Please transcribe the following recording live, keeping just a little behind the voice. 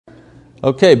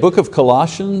Okay, book of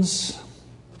Colossians,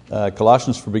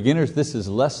 Colossians for Beginners. This is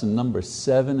lesson number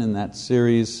 7 in that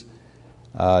series,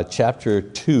 chapter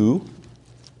 2,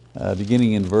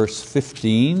 beginning in verse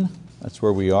 15. That's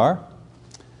where we are.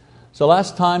 So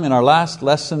last time, in our last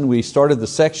lesson, we started the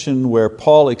section where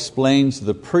Paul explains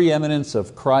the preeminence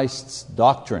of Christ's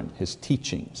doctrine, His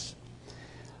teachings.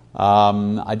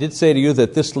 I did say to you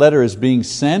that this letter is being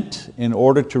sent in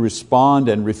order to respond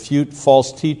and refute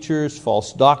false teachers,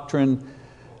 false doctrine.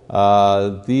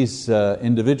 These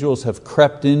individuals have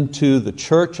crept into the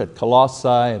church at Colossae,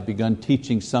 have begun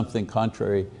teaching something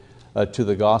contrary to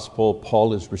the gospel.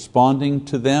 Paul is responding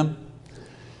to them.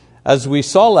 As we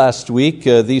saw last week,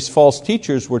 these false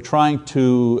teachers were trying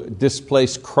to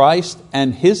displace Christ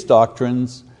and His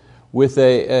doctrines with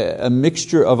a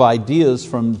mixture of ideas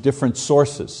from different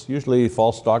sources. Usually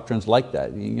false doctrines like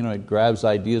that. It grabs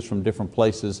ideas from different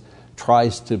places,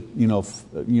 tries to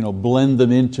blend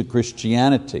them into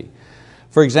Christianity.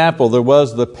 For example, there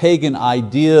was the pagan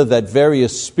idea that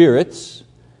various spirits,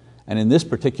 and in this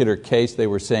particular case they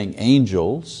were saying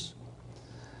angels,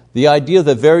 the idea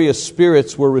that various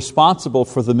spirits were responsible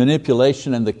for the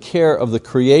manipulation and the care of the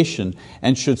creation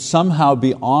and should somehow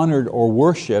be honored or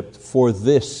worshipped for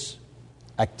this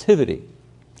activity.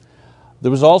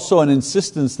 There was also an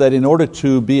insistence that in order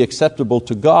to be acceptable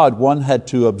to God, one had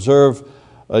to observe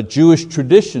Jewish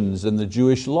traditions and the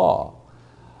Jewish law,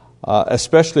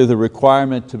 especially the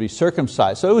requirement to be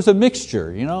circumcised. So it was a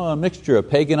mixture of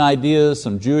pagan ideas,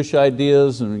 some Jewish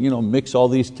ideas, and mix all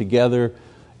these together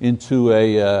into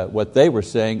what they were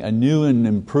saying, a new and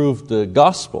improved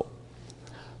gospel.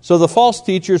 So the false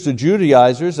teachers, the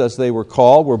Judaizers as they were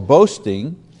called, were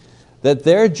boasting that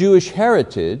their Jewish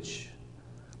heritage,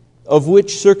 of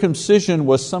which circumcision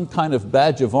was some kind of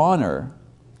badge of honor,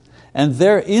 and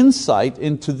their insight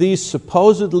into these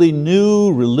supposedly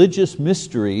new religious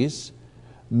mysteries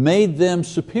made them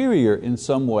superior in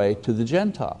some way to the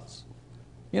Gentiles.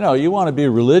 You want to be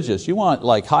religious, you want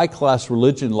like high-class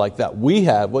religion like that we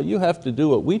have, well, you have to do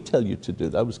what we tell you to do.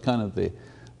 That was kind of the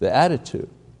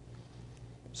attitude.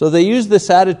 So they used this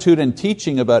attitude and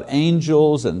teaching about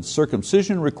angels and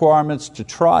circumcision requirements to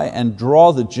try and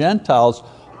draw the Gentiles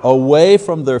away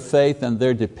from their faith and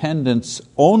their dependence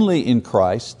only in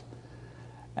Christ,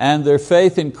 and their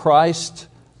faith in Christ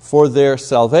for their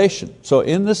salvation. So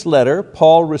in this letter,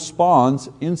 Paul responds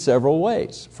in several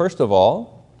ways. First of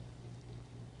all,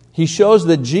 he shows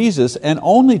that Jesus, and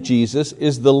only Jesus,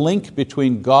 is the link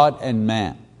between God and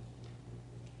man.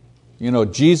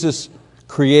 Jesus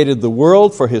created the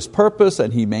world for His purpose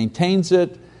and He maintains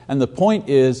it, and the point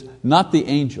is not the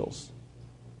angels.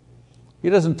 He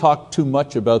doesn't talk too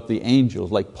much about the angels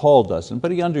like Paul doesn't,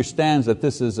 but he understands that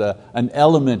this is an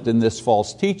element in this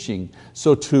false teaching.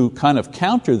 So to kind of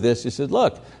counter this, he said,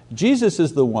 look, Jesus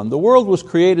is the one. The world was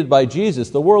created by Jesus.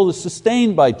 The world is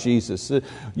sustained by Jesus.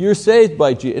 You're saved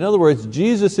by Jesus. In other words,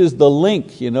 Jesus is the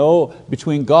link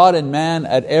between God and man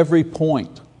at every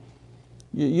point.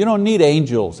 You don't need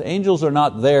angels. Angels are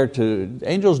not there to,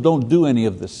 angels don't do any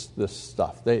of this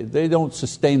stuff. They don't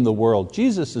sustain the world.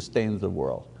 Jesus sustains the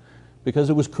world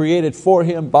because it was created for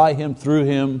Him, by Him, through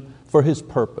Him, for His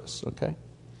purpose. Okay.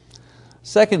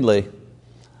 Secondly,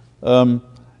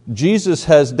 Jesus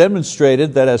has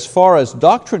demonstrated that as far as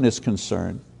doctrine is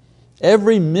concerned,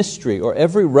 every mystery or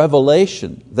every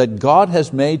revelation that God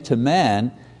has made to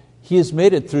man, He has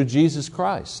made it through Jesus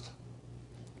Christ.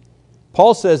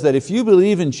 Paul says that if you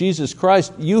believe in Jesus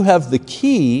Christ, you have the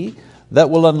key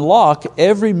that will unlock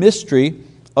every mystery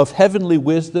of heavenly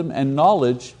wisdom and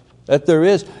knowledge that there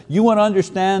is. You want to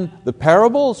understand the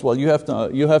parables? Well, you have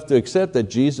to accept that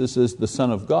Jesus is the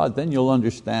Son of God. Then you'll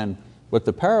understand what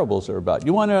the parables are about.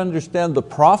 You want to understand the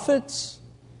prophets?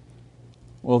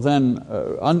 Well, then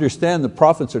understand the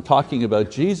prophets are talking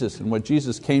about Jesus and what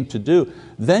Jesus came to do.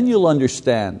 Then you'll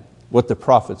understand what the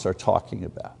prophets are talking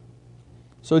about.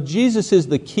 So Jesus is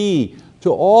the key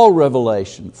to all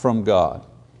revelation from God.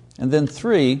 And then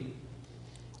 3,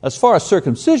 as far as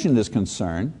circumcision is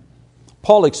concerned,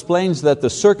 Paul explains that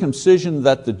the circumcision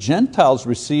that the Gentiles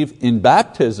receive in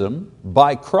baptism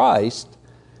by Christ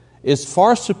is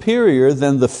far superior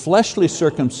than the fleshly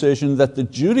circumcision that the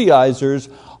Judaizers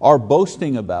are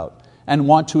boasting about and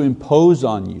want to impose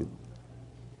on you.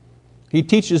 He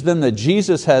teaches them that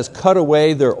Jesus has cut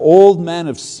away their old man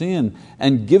of sin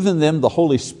and given them the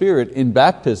Holy Spirit in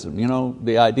baptism.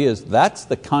 The idea is that's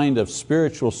the kind of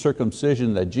spiritual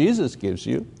circumcision that Jesus gives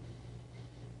you.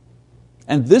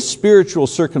 And this spiritual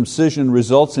circumcision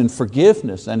results in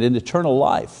forgiveness and in eternal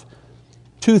life.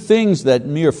 2 things that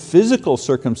mere physical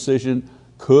circumcision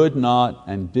could not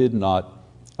and did not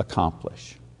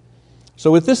accomplish. So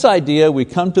with this idea, we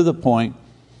come to the point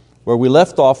where we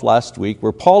left off last week,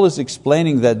 where Paul is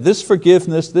explaining that this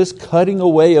forgiveness, this cutting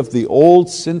away of the old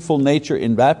sinful nature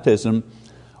in baptism,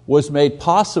 was made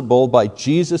possible by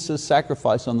Jesus'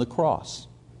 sacrifice on the cross.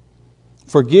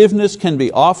 Forgiveness can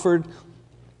be offered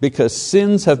because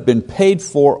sins have been paid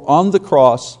for on the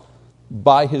cross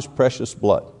by His precious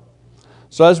blood.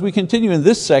 So as we continue in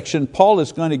this section, Paul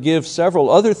is going to give several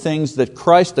other things that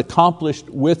Christ accomplished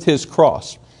with His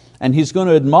cross. And he's going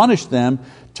to admonish them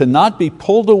to not be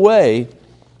pulled away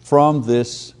from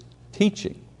this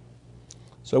teaching.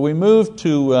 So we move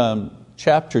to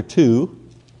chapter 2,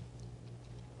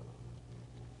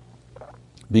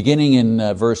 beginning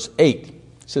in verse 8. It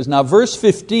says, now verse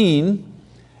 15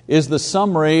 is the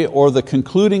summary or the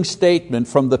concluding statement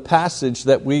from the passage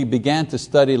that we began to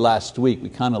study last week. We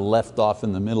kind of left off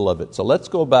in the middle of it. So let's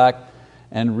go back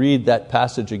and read that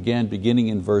passage again, beginning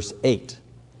in verse 8.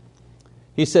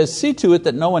 He says, see to it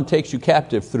that no one takes you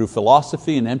captive through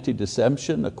philosophy and empty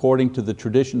deception, according to the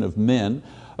tradition of men,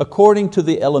 according to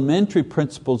the elementary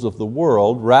principles of the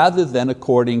world, rather than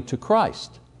according to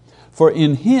Christ. For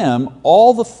in Him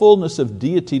all the fullness of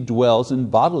deity dwells in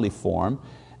bodily form,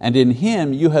 and in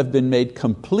Him you have been made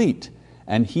complete,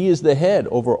 and He is the head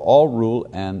over all rule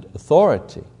and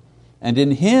authority. And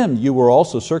in Him you were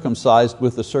also circumcised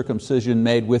with the circumcision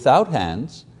made without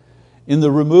hands, in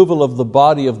the removal of the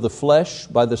body of the flesh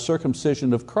by the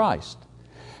circumcision of Christ,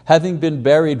 having been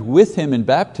buried with Him in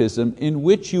baptism, in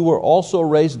which you were also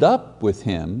raised up with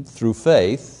Him through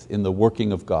faith in the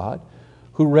working of God,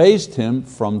 who raised Him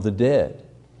from the dead.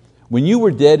 When you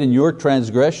were dead in your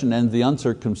transgression and the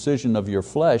uncircumcision of your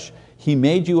flesh, He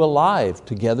made you alive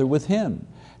together with Him,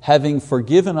 having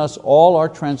forgiven us all our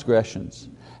transgressions,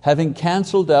 having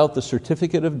canceled out the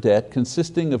certificate of debt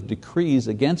consisting of decrees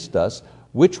against us,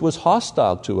 which was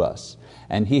hostile to us,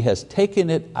 and He has taken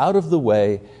it out of the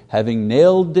way, having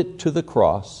nailed it to the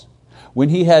cross. When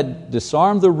He had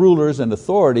disarmed the rulers and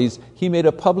authorities, He made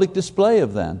a public display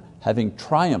of them, having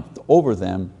triumphed over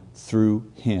them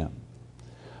through Him.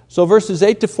 So verses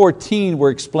 8 to 14 were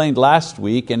explained last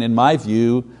week, and in my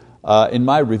view, in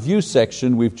my review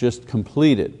section, we've just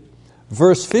completed.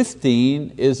 Verse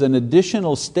 15 is an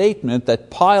additional statement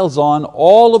that piles on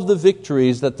all of the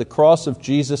victories that the cross of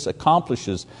Jesus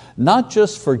accomplishes. Not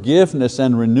just forgiveness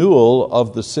and renewal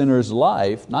of the sinner's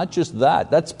life, not just that,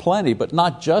 that's plenty, but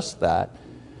not just that.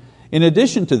 In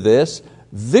addition to this,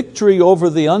 victory over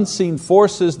the unseen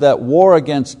forces that war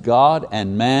against God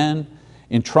and man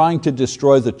in trying to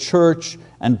destroy the church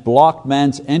and block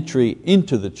man's entry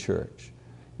into the church.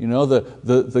 You know,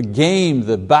 the game,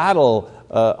 the battle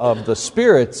of the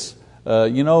spirits,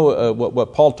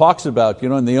 what Paul talks about,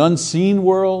 in the unseen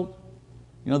world.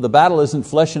 The battle isn't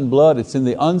flesh and blood, it's in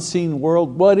the unseen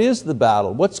world. What is the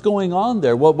battle? What's going on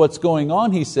there? What's going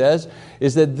on, he says,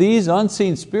 is that these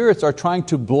unseen spirits are trying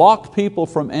to block people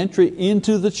from entry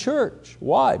into the church.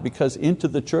 Why? Because into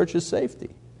the church is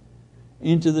safety.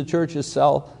 Into the church is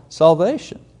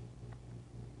salvation.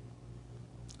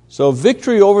 So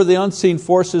victory over the unseen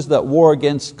forces that war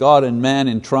against God and man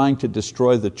in trying to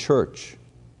destroy the church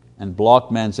and block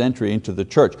man's entry into the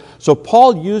church. So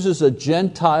Paul uses a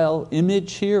Gentile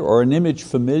image here, or an image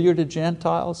familiar to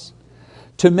Gentiles.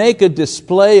 To make a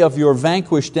display of your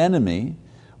vanquished enemy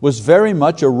was very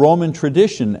much a Roman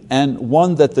tradition, and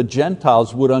one that the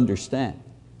Gentiles would understand.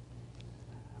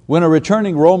 When a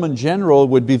returning Roman general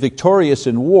would be victorious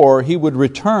in war, he would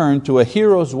return to a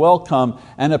hero's welcome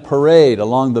and a parade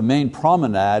along the main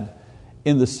promenade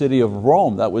in the city of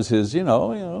Rome. That was his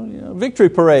victory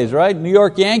parades, right? New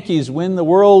York Yankees win the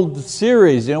World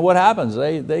Series. What happens?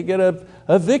 They get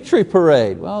a victory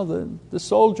parade. Well, the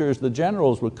soldiers, the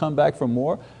generals would come back from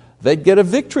war. They'd get a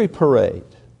victory parade.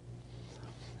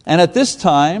 And at this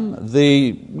time,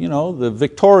 the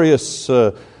victorious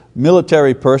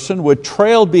military person would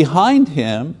trail behind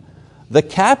him the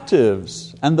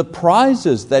captives and the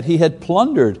prizes that he had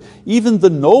plundered, even the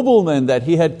noblemen that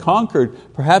he had conquered.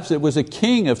 Perhaps it was a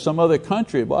king of some other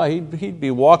country. Well, he'd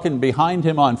be walking behind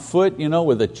him on foot,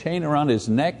 with a chain around his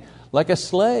neck like a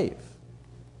slave.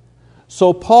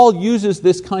 So Paul uses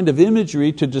this kind of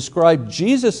imagery to describe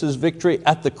Jesus' victory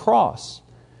at the cross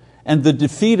and the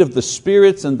defeat of the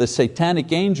spirits and the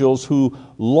satanic angels who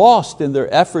lost in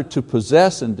their effort to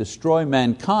possess and destroy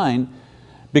mankind,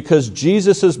 because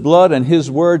Jesus' blood and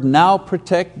His word now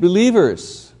protect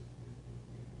believers.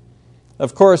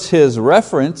 Of course, his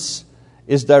reference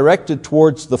is directed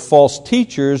towards the false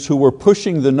teachers who were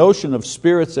pushing the notion of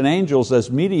spirits and angels as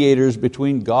mediators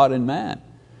between God and man.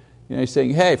 He's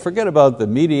saying, hey, forget about the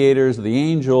mediators, the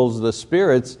angels, the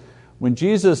spirits. When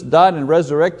Jesus died and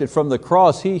resurrected from the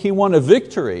cross, He won a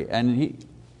victory, and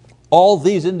all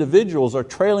these individuals are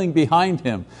trailing behind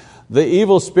Him. The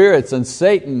evil spirits and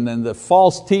Satan and the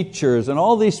false teachers and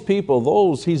all these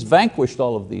people, He's vanquished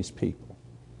all of these people.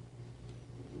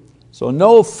 So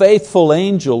no faithful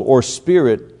angel or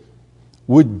spirit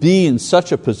would be in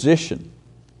such a position,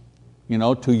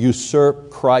 to usurp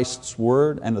Christ's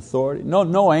word and authority.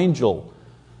 No angel,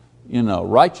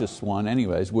 righteous one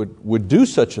anyways, would do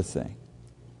such a thing.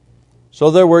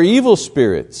 So there were evil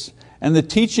spirits, and the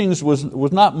teachings was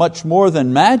not much more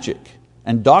than magic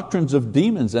and doctrines of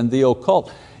demons and the occult.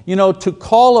 To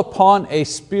call upon a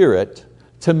spirit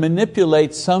to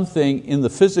manipulate something in the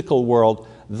physical world,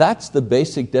 that's the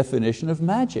basic definition of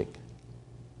magic.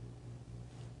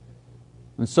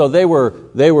 And so they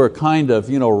were kind of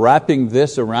wrapping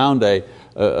this around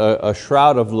a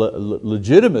shroud of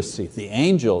legitimacy, the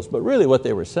angels. But really what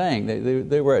they were saying,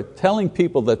 they were telling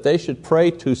people that they should pray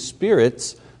to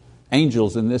spirits,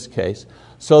 angels in this case,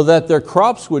 so that their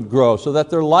crops would grow, so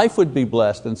that their life would be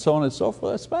blessed, and so on and so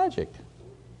forth. That's magic.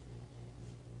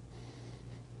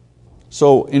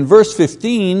 So in verse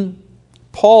 15,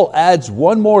 Paul adds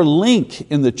one more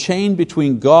link in the chain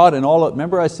between God and all.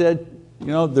 Remember I said,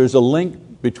 there's a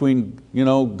link between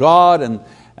God and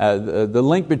the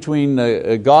link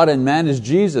between God and man is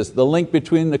Jesus. The link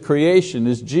between the creation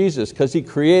is Jesus because He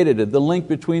created it. The link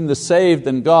between the saved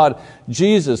and God,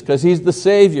 Jesus, because He's the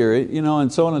Savior,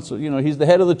 and so on and so. He's the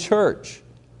head of the church.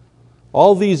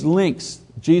 All these links,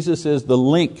 Jesus is the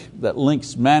link that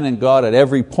links man and God at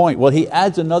every point. Well, he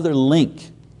adds another link.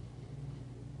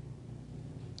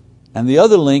 And the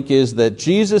other link is that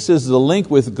Jesus is the link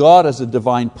with God as a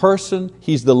divine person.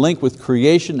 He's the link with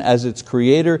creation as its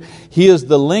creator. He is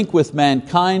the link with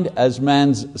mankind as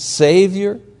man's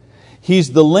savior.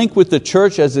 He's the link with the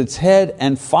church as its head.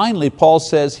 And finally, Paul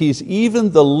says He's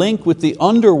even the link with the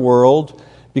underworld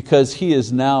because He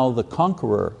is now the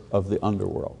conqueror of the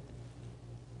underworld.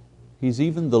 He's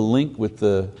even the link with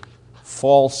the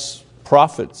false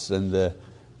prophets and the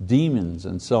demons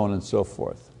and so on and so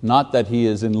forth. Not that He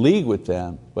is in league with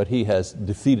them, but He has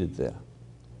defeated them.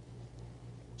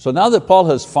 So now that Paul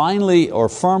has finally or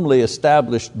firmly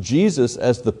established Jesus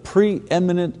as the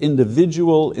preeminent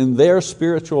individual in their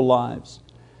spiritual lives,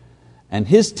 and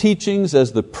His teachings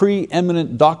as the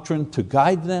preeminent doctrine to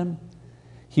guide them,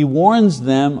 he warns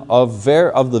them of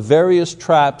the various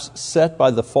traps set by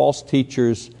the false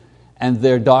teachers and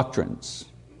their doctrines.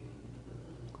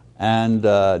 And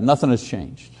nothing has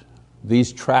changed.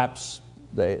 These traps,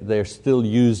 they're still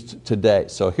used today.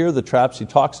 So here are the traps he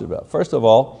talks about. First of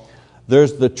all,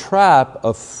 there's the trap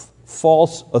of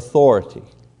false authority.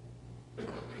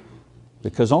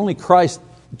 Because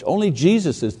only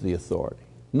Jesus is the authority.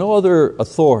 No other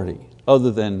authority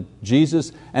other than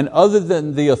Jesus and other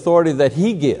than the authority that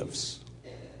He gives.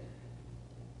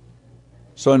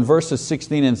 So in verses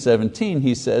 16 and 17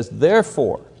 he says,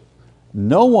 "Therefore,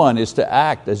 no one is to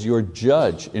act as your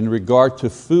judge in regard to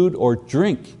food or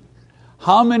drink."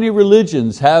 How many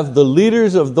religions have the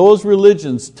leaders of those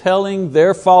religions telling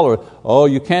their followers, oh,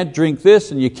 you can't drink this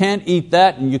and you can't eat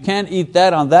that and you can't eat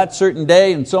that on that certain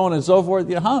day and so on and so forth.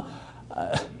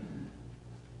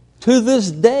 To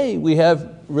this day we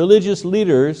have religious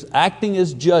leaders acting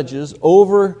as judges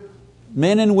over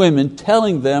men and women,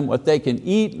 telling them what they can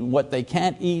eat and what they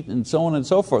can't eat and so on and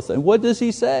so forth. And what does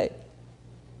he say?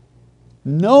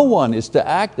 No one is to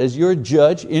act as your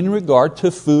judge in regard to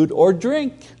food or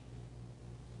drink,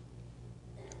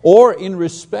 or in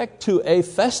respect to a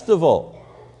festival.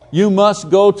 You must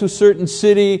go to a certain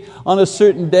city on a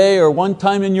certain day or one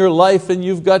time in your life, and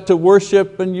you've got to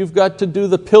worship and you've got to do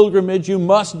the pilgrimage. You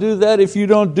must do that. If you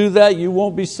don't do that, you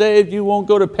won't be saved. You won't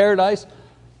go to paradise.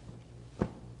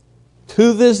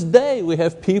 To this day, we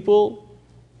have people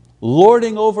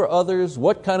lording over others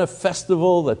what kind of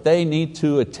festival that they need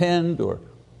to attend, or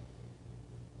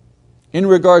in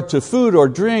regard to food or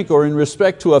drink, or in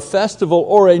respect to a festival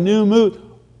or a new moon.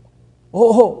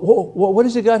 What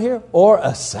has he got here? Or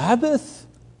a Sabbath?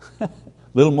 A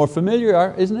little more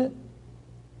familiar, isn't it?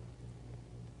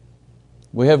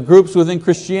 We have groups within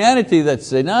Christianity that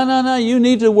say, no, you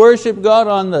need to worship God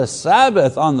on the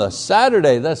Sabbath, on the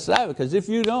Saturday, that's Sabbath, because if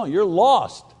you don't, you're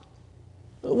lost.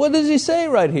 But what does he say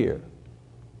right here?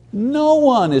 No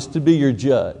one is to be your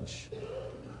judge.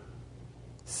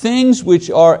 Things which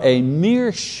are a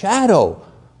mere shadow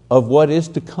of what is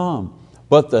to come,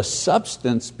 but the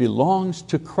substance belongs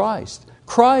to Christ.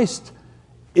 Christ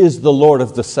is the Lord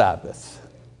of the Sabbath.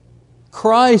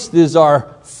 Christ is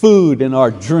our food and our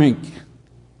drink.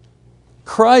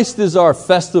 Christ is our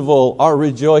festival, our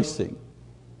rejoicing.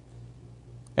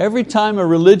 Every time a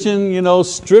religion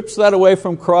strips that away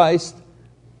from Christ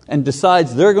and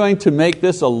decides they're going to make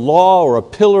this a law or a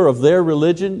pillar of their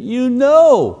religion, you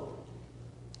know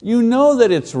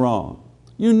that it's wrong.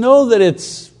 You know that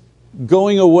it's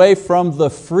going away from the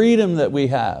freedom that we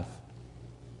have.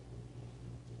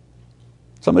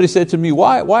 Somebody said to me,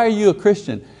 why are you a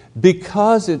Christian?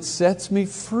 Because it sets me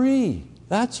free.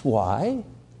 That's why.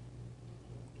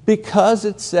 Because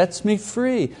it sets me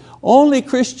free. Only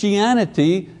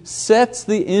Christianity sets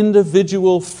the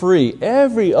individual free.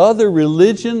 Every other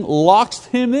religion locks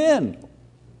him in.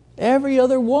 Every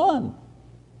other one.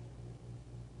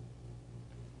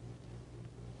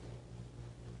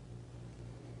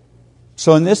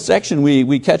 So in this section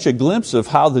we catch a glimpse of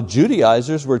how the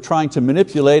Judaizers were trying to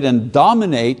manipulate and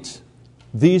dominate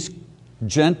these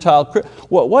Gentile Christians.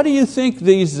 What do you think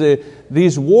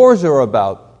these wars are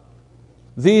about?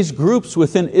 These groups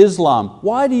within Islam,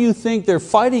 why do you think they're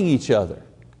fighting each other?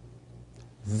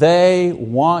 They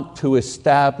want to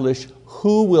establish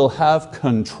who will have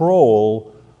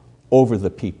control over the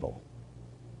people.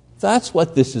 That's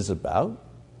what this is about.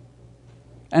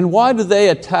 And why do they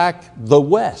attack the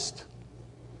West?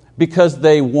 Because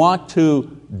they want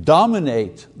to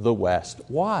dominate the West.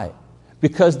 Why?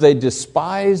 Because they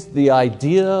despise the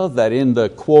idea that in the,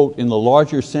 quote, in the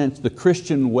larger sense, the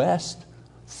Christian West,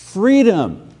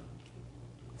 freedom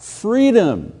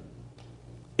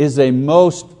is a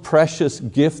most precious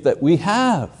gift that we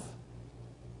have.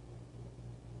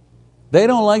 They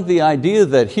don't like the idea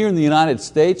that here in the United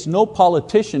States, no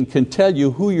politician can tell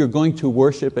you who you're going to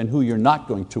worship and who you're not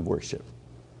going to worship.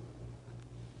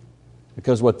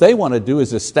 Because what they want to do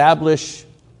is establish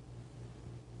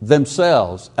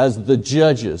themselves as the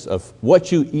judges of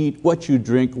what you eat, what you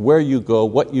drink, where you go,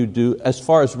 what you do, as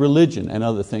far as religion and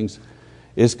other things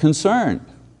is concerned.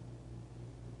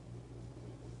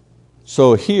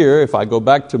 So here, if I go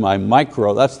back to my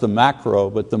micro, that's the macro,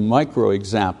 but the micro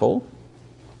example,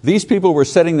 these people were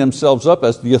setting themselves up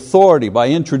as the authority by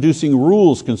introducing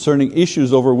rules concerning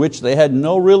issues over which they had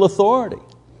no real authority.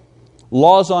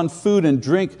 Laws on food and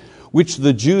drink which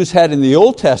the Jews had in the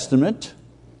Old Testament,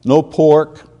 no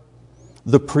pork,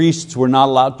 the priests were not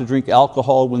allowed to drink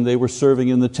alcohol when they were serving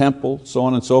in the temple, so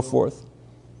on and so forth.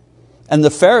 And the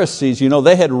Pharisees,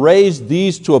 they had raised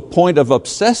these to a point of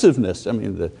obsessiveness. I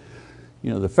mean,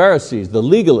 the Pharisees, the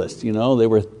legalists, they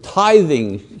were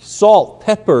tithing salt,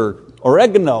 pepper,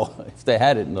 oregano, if they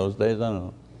had it in those days, I don't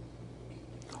know.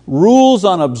 Rules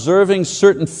on observing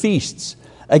certain feasts,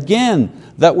 again,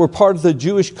 that were part of the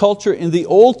Jewish culture in the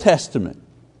Old Testament,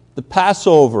 the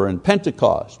Passover and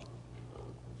Pentecost,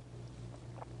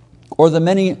 or the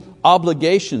many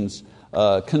obligations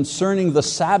concerning the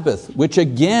Sabbath, which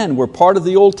again were part of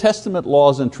the Old Testament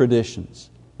laws and traditions,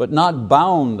 but not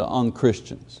bound on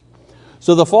Christians.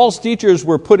 So the false teachers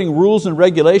were putting rules and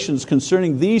regulations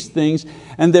concerning these things,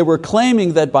 and they were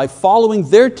claiming that by following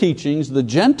their teachings, the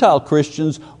Gentile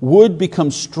Christians would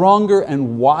become stronger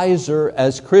and wiser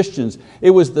as Christians. It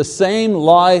was the same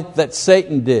lie that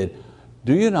Satan did.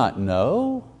 Do you not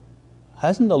know?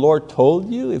 Hasn't the Lord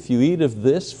told you if you eat of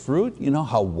this fruit,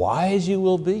 how wise you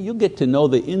will be? You'll get to know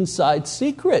the inside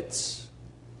secrets.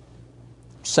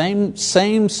 Same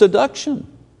seduction.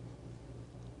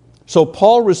 So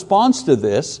Paul responds to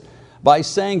this by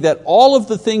saying that all of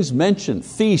the things mentioned,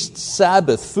 feasts,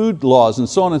 Sabbath, food laws, and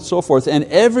so on and so forth, and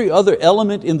every other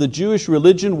element in the Jewish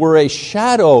religion were a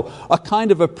shadow, a kind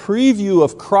of a preview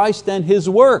of Christ and His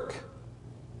work.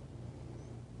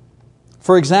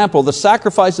 For example, the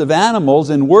sacrifice of animals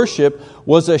in worship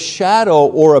was a shadow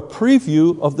or a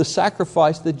preview of the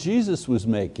sacrifice that Jesus was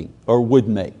making or would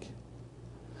make.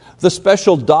 The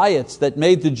special diets that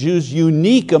made the Jews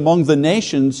unique among the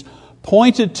nations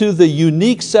pointed to the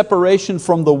unique separation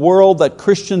from the world that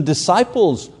Christian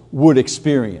disciples would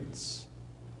experience.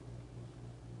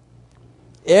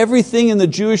 Everything in the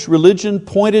Jewish religion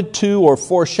pointed to or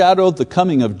foreshadowed the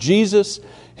coming of Jesus,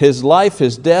 His life,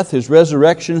 His death, His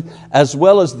resurrection, as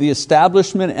well as the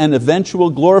establishment and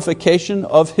eventual glorification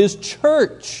of His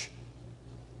church.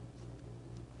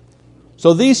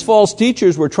 So these false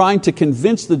teachers were trying to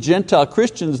convince the Gentile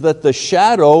Christians that the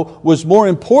shadow was more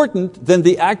important than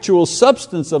the actual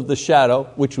substance of the shadow,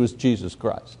 which was Jesus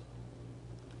Christ.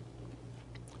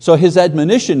 So his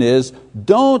admonition is,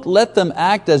 don't let them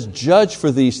act as judge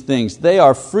for these things. They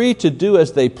are free to do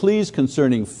as they please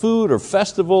concerning food or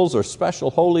festivals or special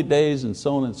holy days and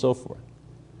so on and so forth.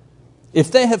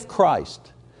 If they have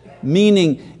Christ,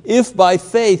 meaning if by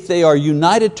faith they are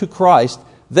united to Christ,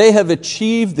 they have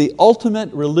achieved the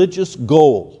ultimate religious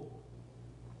goal.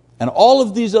 And all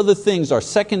of these other things are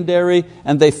secondary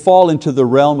and they fall into the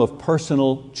realm of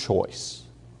personal choice.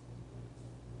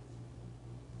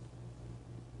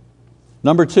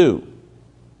 Number two,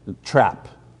 trap.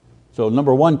 So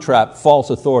number one trap, false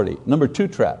authority. Number two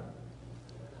trap,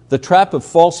 the trap of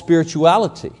false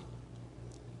spirituality.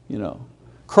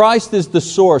 Christ is the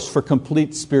source for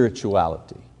complete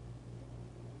spirituality.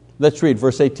 Let's read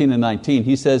verse 18 and 19.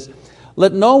 He says,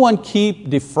 "Let no one keep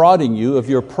defrauding you of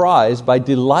your prize by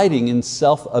delighting in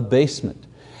self-abasement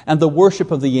and the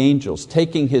worship of the angels,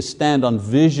 taking his stand on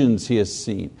visions he has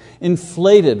seen,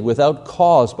 inflated without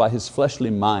cause by his fleshly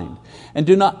mind, and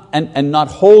not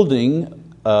holding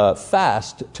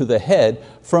fast to the head,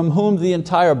 from whom the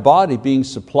entire body, being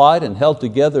supplied and held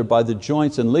together by the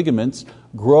joints and ligaments,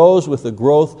 grows with the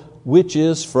growth which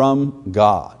is from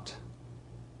God."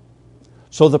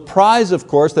 So the prize, of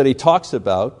course, that he talks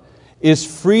about is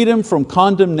freedom from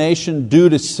condemnation due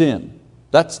to sin.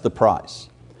 That's the prize.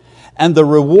 And the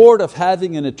reward of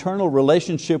having an eternal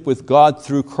relationship with God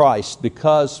through Christ.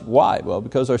 Because, why? Well,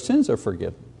 because our sins are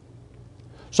forgiven.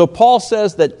 So Paul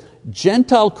says that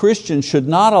Gentile Christians should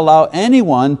not allow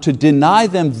anyone to deny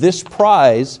them this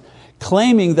prize,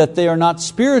 claiming that they are not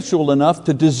spiritual enough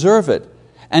to deserve it,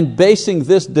 and basing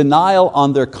this denial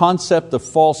on their concept of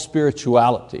false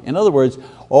spirituality. In other words,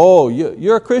 oh,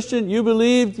 you're a Christian, you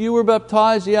believed, you were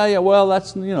baptized, yeah, well,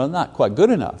 that's not quite good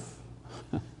enough.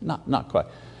 not quite.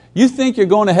 You think you're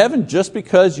going to heaven just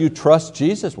because you trust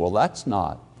Jesus? Well, that's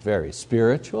not very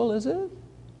spiritual, is it?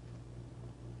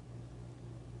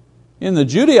 In the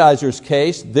Judaizers'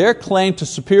 case, their claim to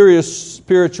superior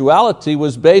spirituality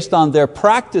was based on their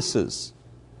practices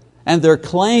and their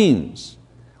claims,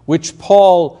 which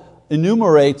Paul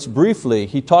enumerates briefly.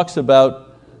 He talks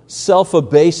about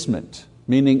self-abasement,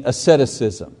 meaning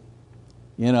asceticism.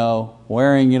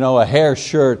 Wearing a hair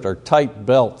shirt or tight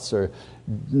belts, or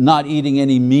not eating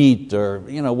any meat, or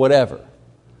whatever.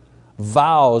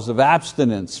 Vows of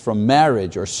abstinence from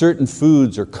marriage or certain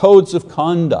foods, or codes of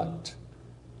conduct.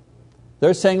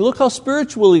 They're saying, look how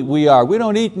spiritual we are. We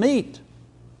don't eat meat.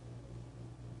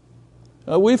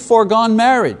 We've foregone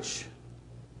marriage.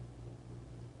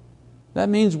 That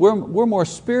means we're more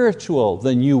spiritual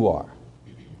than you are,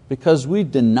 because we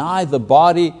deny the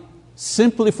body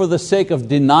simply for the sake of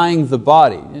denying the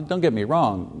body. And don't get me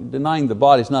wrong, denying the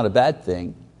body is not a bad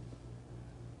thing.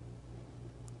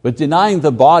 But denying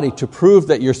the body to prove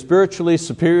that you're spiritually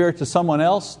superior to someone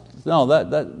else, no,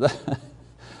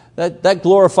 that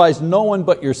glorifies no one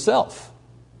but yourself.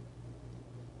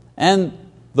 And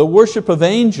the worship of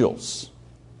angels,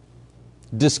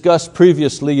 discussed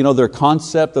previously, their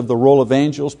concept of the role of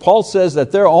angels. Paul says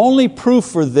that their only proof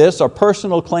for this are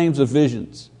personal claims of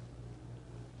visions.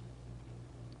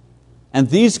 And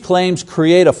these claims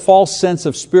create a false sense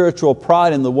of spiritual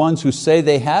pride in the ones who say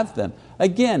they have them.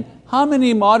 Again, how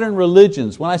many modern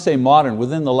religions, when I say modern,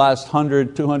 within the last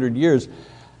 100, 200 years,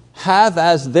 have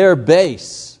as their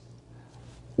base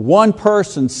one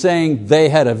person saying they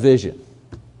had a vision?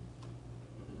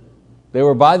 They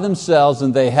were by themselves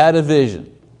and they had a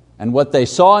vision. And what they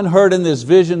saw and heard in this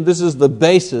vision, this is the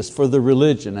basis for the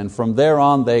religion. And from there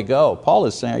on they go. Paul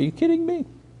is saying, are you kidding me?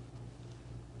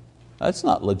 That's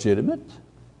not legitimate.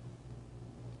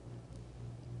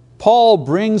 Paul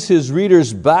brings his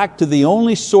readers back to the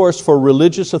only source for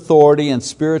religious authority and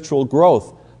spiritual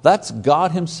growth. That's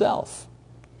God Himself.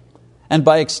 And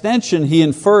by extension, he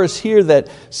infers here that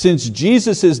since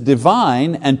Jesus is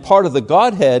divine and part of the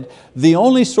Godhead, the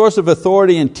only source of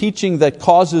authority and teaching that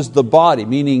causes the body,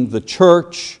 meaning the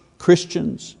church,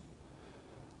 Christians,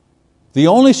 the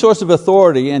only source of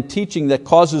authority and teaching that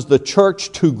causes the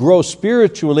church to grow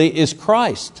spiritually is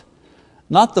Christ,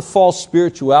 not the false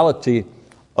spirituality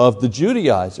of the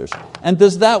Judaizers. And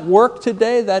does that work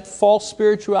today, that false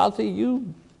spirituality?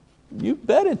 You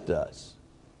bet it does.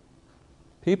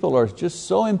 People are just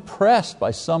so impressed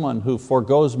by someone who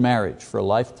forgoes marriage for a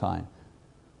lifetime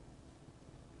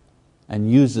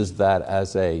and uses that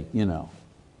as a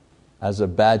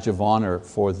badge of honor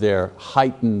for their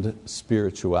heightened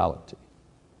spirituality.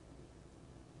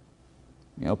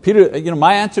 Peter,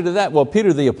 my answer to that, well,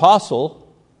 Peter the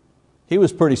Apostle, he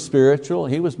was pretty spiritual,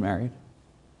 he was married.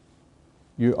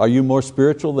 Are you more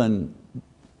spiritual than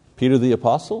Peter the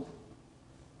Apostle?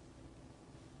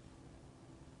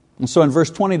 And so in verse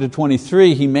 20 to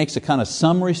 23, he makes a kind of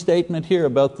summary statement here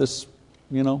about this,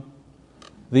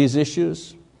 these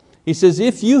issues. He says,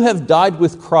 if you have died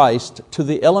with Christ to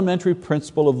the elementary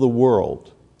principle of the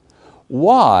world,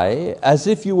 why, as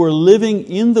if you were living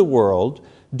in the world,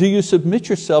 do you submit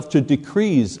yourself to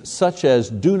decrees such as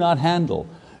do not handle,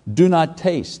 do not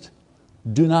taste,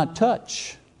 do not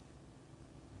touch?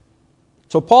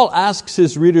 So Paul asks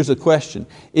his readers a question.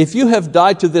 If you have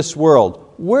died to this world,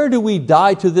 where do we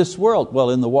die to this world? Well,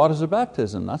 in the waters of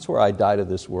baptism. That's where I die to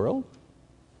this world.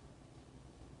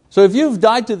 So if you've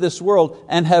died to this world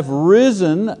and have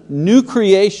risen, new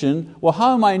creation, well,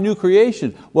 how am I a new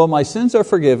creation? Well, my sins are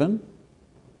forgiven.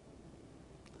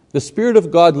 The Spirit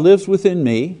of God lives within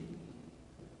me,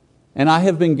 and I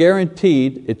have been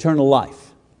guaranteed eternal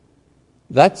life.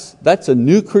 That's a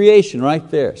new creation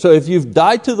right there. So if you've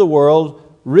died to the world,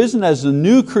 risen as a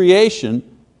new creation,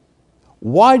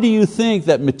 why do you think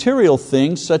that material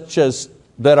things such as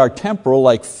that are temporal,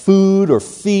 like food or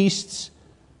feasts,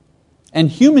 and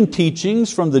human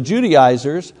teachings from the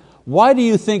Judaizers, why do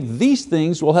you think these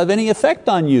things will have any effect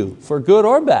on you, for good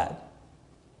or bad?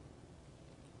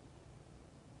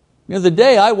 You know, the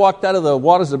day I walked out of the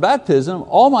waters of baptism,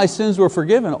 all my sins were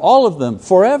forgiven, all of them,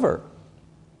 forever.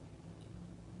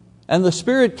 And the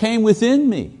Spirit came within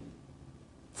me,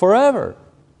 forever.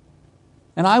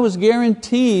 And I was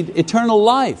guaranteed eternal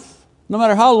life. No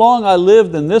matter how long I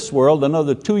lived in this world,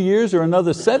 another 2 years or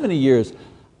another 70 years,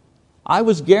 I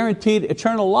was guaranteed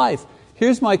eternal life.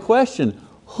 Here's my question: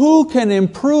 who can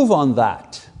improve on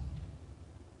that?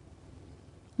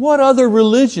 What other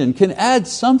religion can add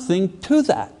something to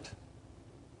that?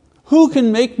 Who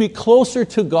can make me closer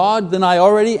to God than I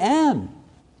already am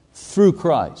through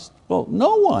Christ? Well,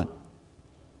 no one.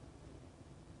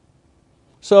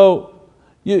 So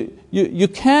you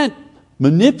can't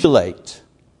manipulate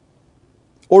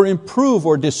or improve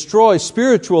or destroy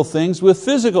spiritual things with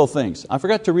physical things. I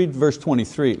forgot to read verse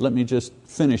 23. Let me just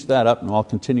finish that up and I'll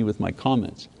continue with my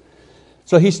comments.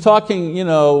 So he's talking,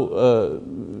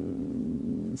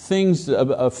 things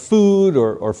of food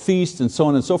or feast and so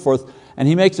on and so forth, and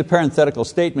he makes a parenthetical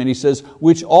statement. He says,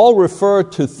 which all refer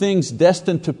to things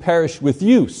destined to perish with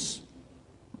use.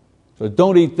 So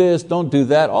don't eat this, don't do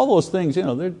that. All those things, they're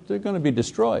going to be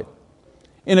destroyed.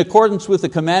 In accordance with the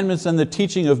commandments and the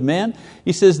teaching of men,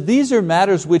 he says, these are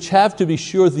matters which have, to be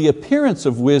sure, the appearance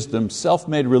of wisdom,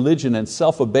 self-made religion and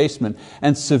self-abasement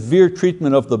and severe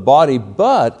treatment of the body,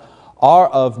 but are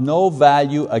of no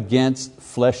value against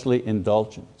fleshly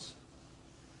indulgence.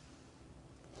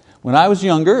 When I was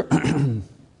younger,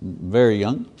 very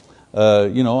young,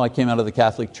 I came out of the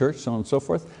Catholic Church, so on and so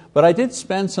forth, but I did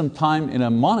spend some time in a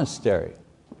monastery.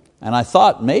 And I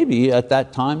thought maybe at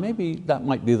that time, maybe that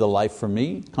might be the life for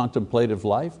me, contemplative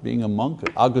life, being a monk,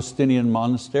 Augustinian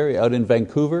monastery out in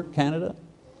Vancouver, Canada.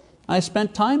 I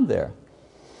spent time there.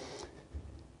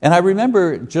 And I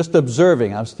remember just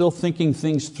observing. I was still thinking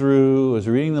things through, I was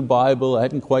reading the Bible, I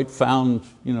hadn't quite found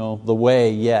the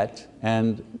way yet.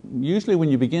 And usually when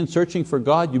you begin searching for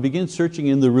God, you begin searching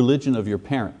in the religion of your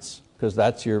parents, because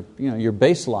that's your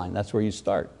baseline, that's where you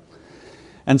start.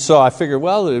 And so I figured,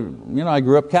 I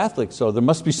grew up Catholic, so there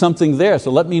must be something there.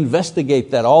 So let me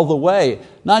investigate that all the way,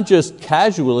 not just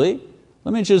casually.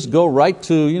 Let me just go right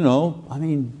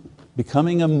to,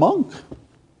 becoming a monk.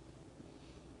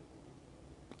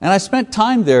 And I spent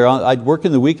time there. I'd work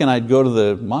in the week and I'd go to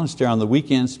the monastery on the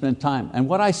weekend, spend time. And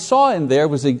what I saw in there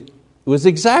was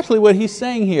exactly what he's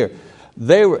saying here.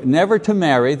 They were never to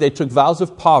marry. They took vows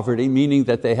of poverty, meaning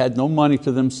that they had no money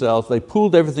to themselves. They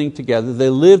pooled everything together. They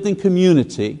lived in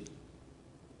community.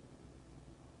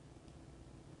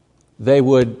 They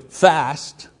would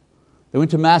fast. They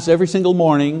went to Mass every single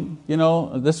morning.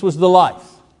 This was the life.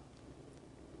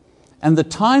 And the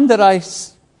time that I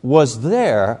was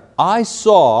there, I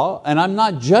saw, and I'm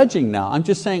not judging now, I'm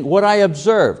just saying what I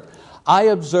observed. I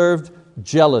observed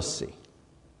jealousy.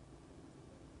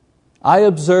 I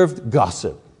observed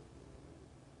gossip.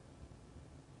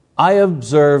 I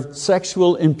observed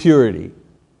sexual impurity.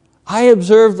 I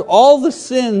observed all the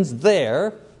sins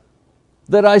there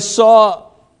that I saw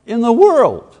in the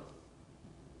world.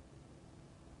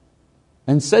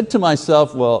 And said to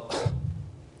myself, well,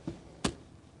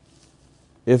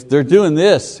 if they're doing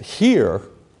this here,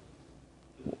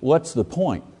 what's the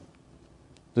point?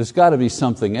 There's got to be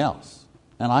something else.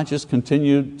 And I just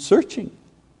continued searching.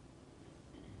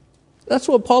 That's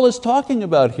what Paul is talking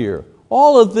about here.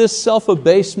 All of this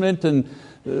self-abasement and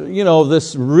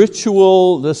this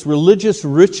ritual, this religious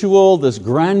ritual, this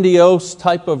grandiose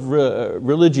type of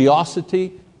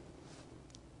religiosity,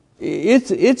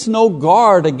 it's no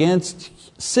guard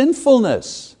against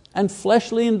sinfulness and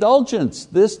fleshly indulgence.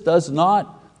 This does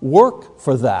not work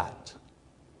for that.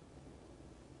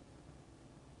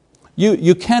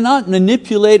 You cannot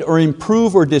manipulate or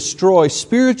improve or destroy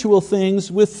spiritual things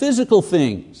with physical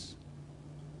things.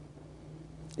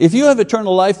 If you have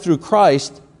eternal life through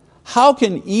Christ, how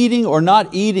can eating or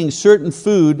not eating certain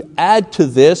food add to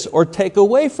this or take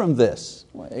away from this?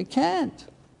 Well, it can't.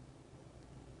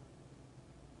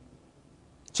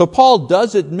 So So Paul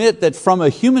does admit that from a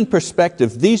human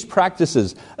perspective, these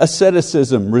practices,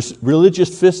 asceticism,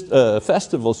 religious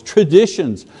festivals,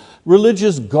 traditions,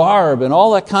 religious garb, and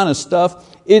all that kind of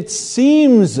stuff, it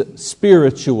seems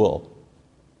spiritual.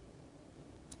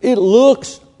 It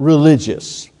looks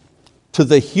religious to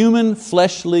the human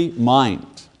fleshly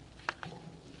mind.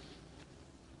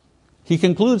 He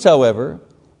concludes, however,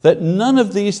 that none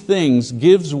of these things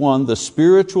gives one the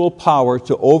spiritual power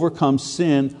to overcome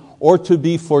sin or to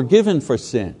be forgiven for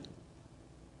sin.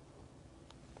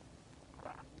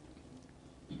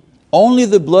 Only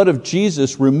the blood of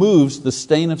Jesus removes the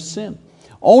stain of sin.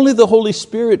 Only the Holy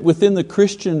Spirit within the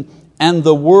Christian and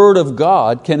the Word of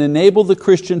God can enable the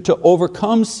Christian to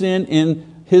overcome sin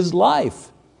in his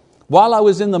life. While I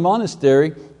was in the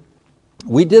monastery,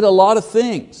 we did a lot of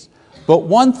things. But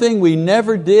one thing we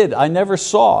never did, I never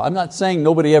saw, I'm not saying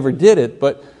nobody ever did it,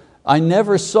 but I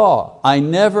never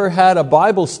had a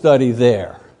Bible study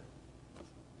there.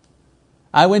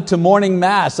 I went to morning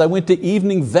mass, I went to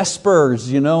evening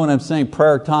vespers, and I'm saying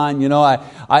prayer time.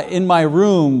 I in my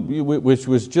room, which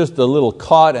was just a little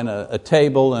cot and a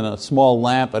table and a small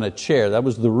lamp and a chair, that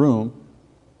was the room.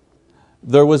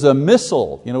 There was a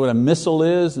missal. You know what a missal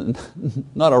is?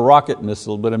 Not a rocket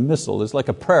missile, but a missal. It's like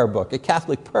a prayer book, a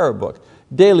Catholic prayer book,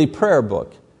 daily prayer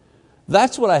book.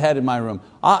 That's what I had in my room.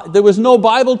 There was no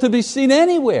Bible to be seen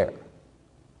anywhere.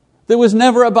 There was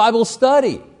never a Bible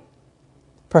study.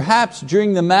 Perhaps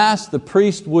during the Mass the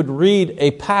priest would read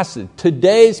a passage.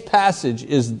 Today's passage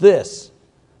is this.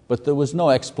 But there was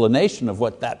no explanation of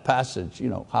what that passage,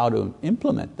 how to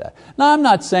implement that. Now I'm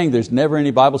not saying there's never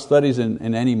any Bible studies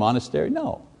in any monastery,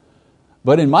 no.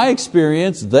 But in my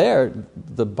experience there,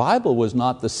 the Bible was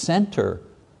not the center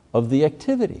of the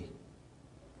activity.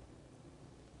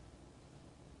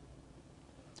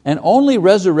 And only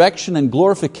resurrection and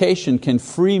glorification can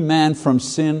free man from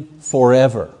sin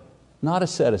forever. Not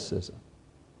asceticism,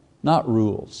 not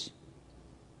rules,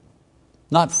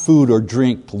 not food or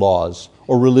drink laws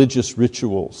or religious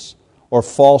rituals or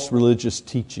false religious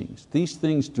teachings. These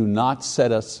things do not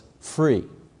set us free.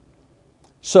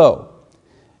 So,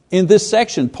 in this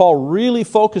section, Paul really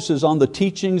focuses on the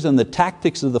teachings and the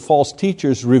tactics of the false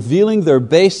teachers, revealing their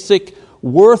basic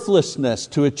worthlessness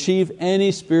to achieve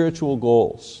any spiritual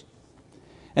goals.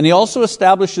 And he also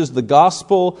establishes the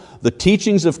gospel, the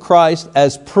teachings of Christ,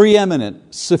 as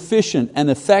preeminent, sufficient, and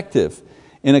effective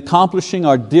in accomplishing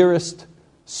our dearest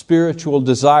spiritual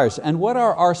desires. And what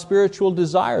are our spiritual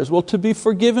desires? Well, to be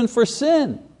forgiven for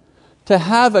sin, to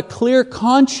have a clear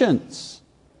conscience,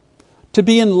 to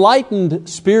be enlightened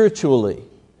spiritually.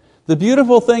 The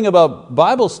beautiful thing about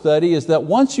Bible study is that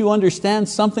once you understand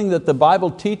something that the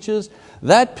Bible teaches,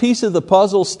 that piece of the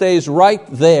puzzle stays right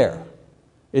there.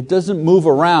 It doesn't move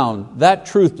around. That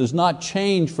truth does not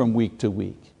change from week to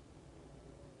week.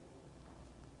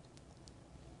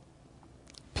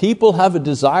 People have a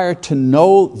desire to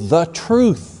know the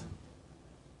truth.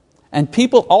 And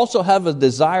people also have a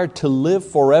desire to live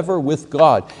forever with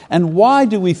God. And why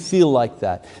do we feel like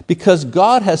that? Because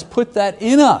God has put that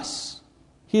in us.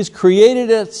 He has created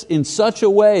us in such a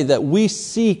way that we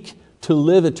seek to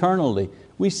live eternally.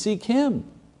 We seek Him.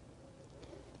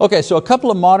 Okay, so a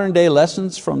couple of modern day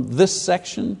lessons from this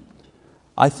section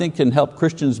I think can help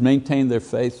Christians maintain their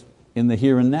faith in the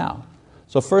here and now.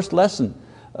 So first lesson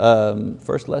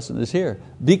is here.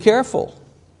 Be careful.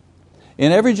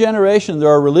 In every generation there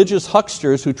are religious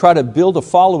hucksters who try to build a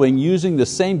following using the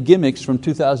same gimmicks from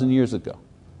 2,000 years ago.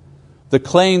 The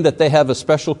claim that they have a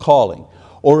special calling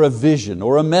or a vision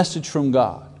or a message from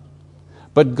God.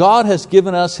 But God has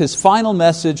given us His final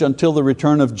message until the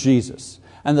return of Jesus.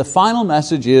 And the final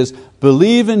message is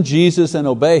believe in Jesus and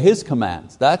obey His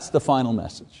commands. That's the final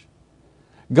message.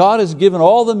 God has given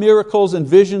all the miracles and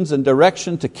visions and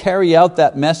direction to carry out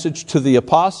that message to the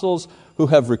apostles who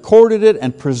have recorded it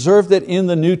and preserved it in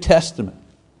the New Testament.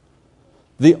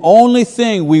 The only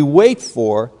thing we wait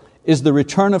for is the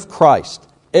return of Christ.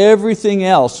 Everything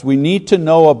else we need to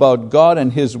know about God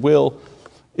and His will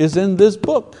is in this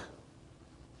book.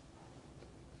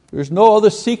 There's no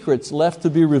other secrets left to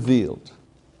be revealed.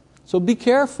 So be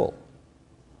careful.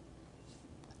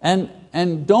 And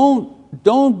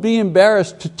don't be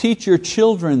embarrassed to teach your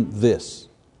children this.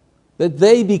 That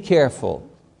they be careful,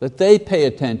 that they pay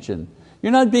attention.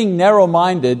 You're not being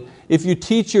narrow-minded if you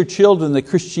teach your children that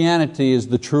Christianity is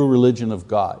the true religion of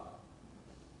God.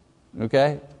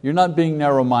 Okay? You're not being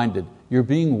narrow-minded. You're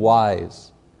being wise.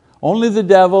 Only the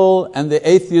devil and the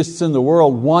atheists in the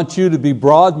world want you to be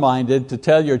broad-minded, to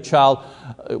tell your child.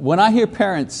 When I hear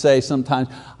parents say sometimes,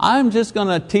 I'm just going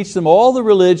to teach them all the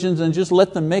religions and just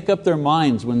let them make up their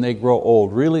minds when they grow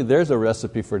old. Really, there's a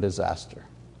recipe for disaster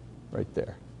right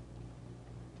there.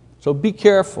 So be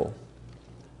careful.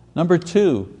 Number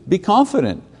 2, be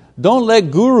confident. Don't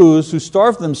let gurus who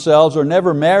starve themselves or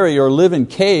never marry or live in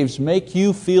caves make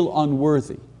you feel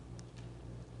unworthy.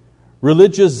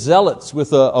 Religious zealots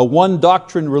with a one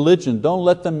doctrine religion, don't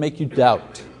let them make you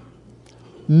doubt.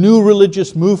 New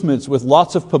religious movements with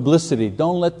lots of publicity,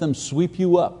 don't let them sweep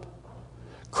you up.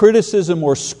 Criticism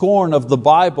or scorn of the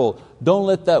Bible, don't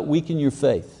let that weaken your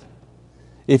faith.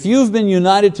 If you've been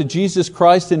united to Jesus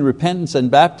Christ in repentance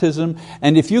and baptism,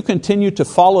 and if you continue to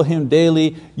follow Him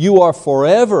daily, you are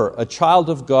forever a child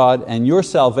of God and your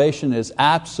salvation is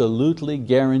absolutely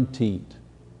guaranteed.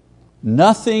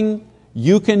 Nothing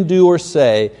you can do or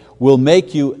say will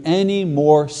make you any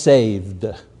more saved.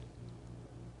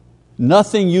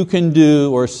 Nothing you can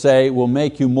do or say will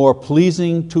make you more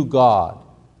pleasing to God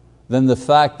than the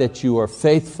fact that you are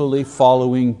faithfully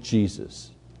following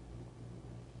Jesus.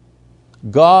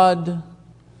 God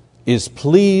is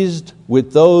pleased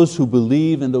with those who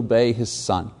believe and obey His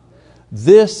Son.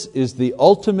 This is the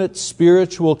ultimate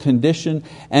spiritual condition,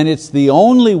 and it's the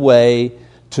only way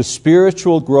to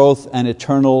spiritual growth and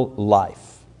eternal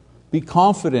life. Be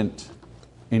confident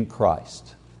in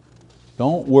Christ.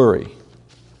 Don't worry.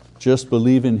 Just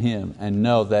believe in Him and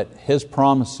know that His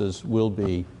promises will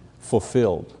be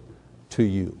fulfilled to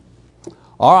you.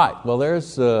 All right, well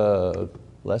there's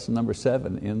lesson number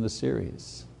 7 in the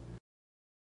series.